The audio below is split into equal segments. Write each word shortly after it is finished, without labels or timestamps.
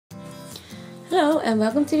Hello and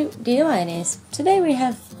welcome to DIYs. Today we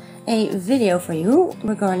have a video for you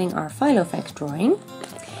regarding our Filofax drawing.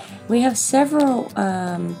 We have several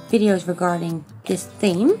videos regarding this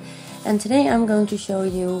theme, and today I'm going to show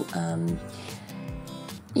you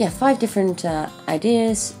 5 different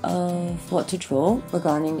ideas of what to draw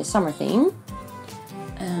regarding the summer theme.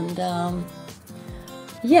 And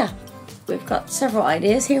we've got several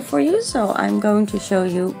ideas here for you, so I'm going to show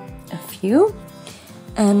you a few.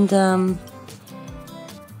 And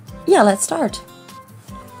let's start.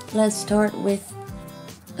 Let's start with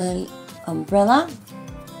an umbrella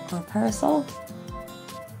or parasol.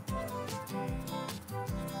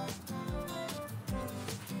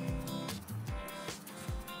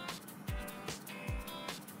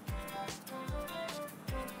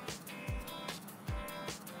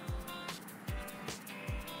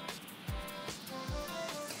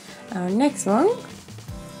 Our next one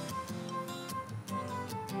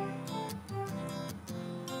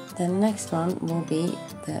the next one will be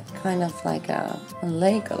the kind of like a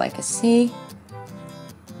lake or like a sea,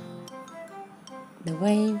 the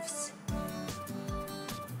waves.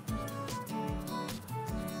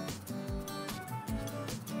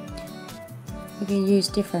 You can use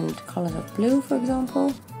different colors of blue, for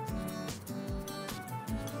example.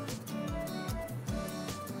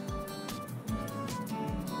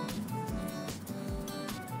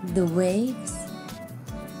 The waves.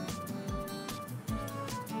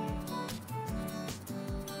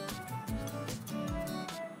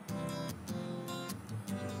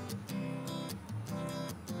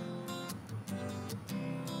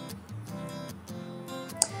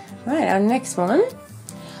 Right, our next one.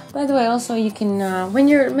 By the way, also you can, when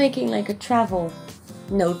you're making like a travel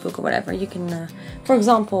notebook or whatever, you can, for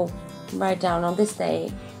example, write down on this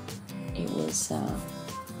day, it was,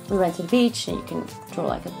 we went to the beach, and you can draw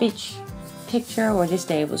like a beach picture, or this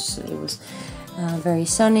day it was very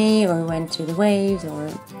sunny, or we went to the waves,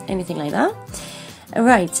 or anything like that.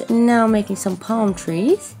 Alright, now making some palm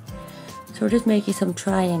trees. So we're just making some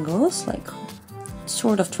triangles, like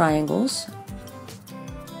sort of triangles.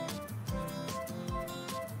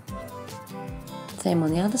 Same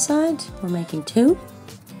on the other side, we're making 2.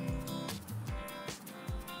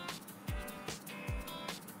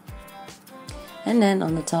 And then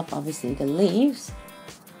on the top, obviously, the leaves.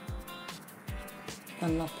 I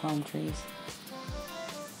love palm trees.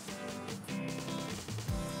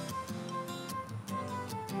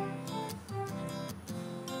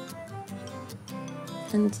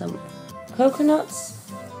 And some coconuts.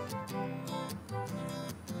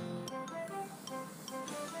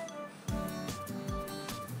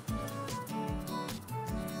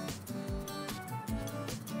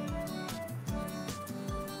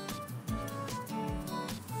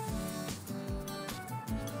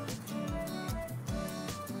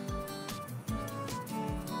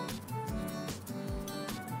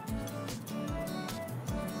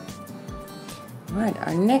 Right,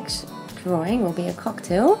 our next drawing will be a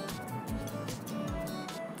cocktail.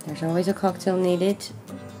 There's always a cocktail needed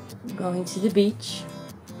going to the beach,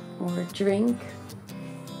 or a drink.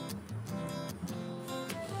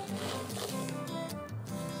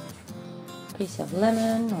 Piece of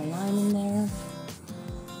lemon or lime in there.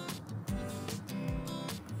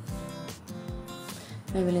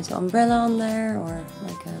 Maybe a little umbrella on there, or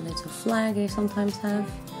like a little flag you sometimes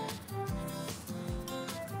have.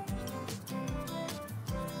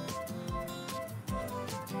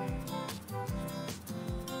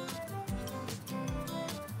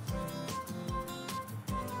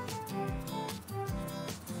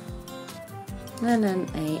 And then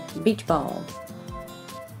a beach ball.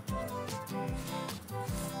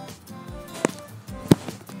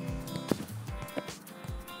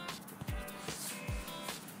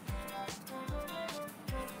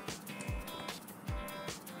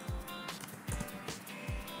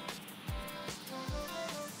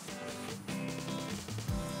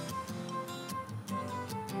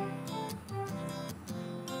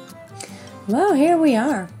 Well, here we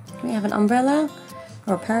are. We have an umbrella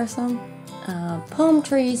or parasol. Palm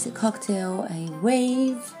trees, a cocktail, a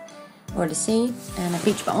wave or the sea, and a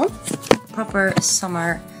beach ball. Proper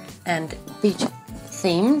summer and beach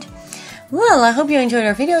themed. Well, I hope you enjoyed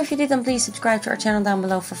our video. If you did, then please subscribe to our channel down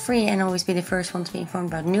below for free and always be the first one to be informed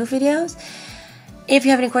about new videos. If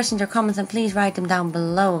you have any questions or comments, then please write them down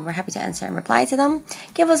below. We're happy to answer and reply to them.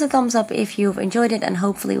 Give us a thumbs up if you've enjoyed it, and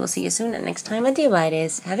hopefully we'll see you soon. And next time at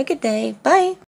DIYs. Have a good day. Bye!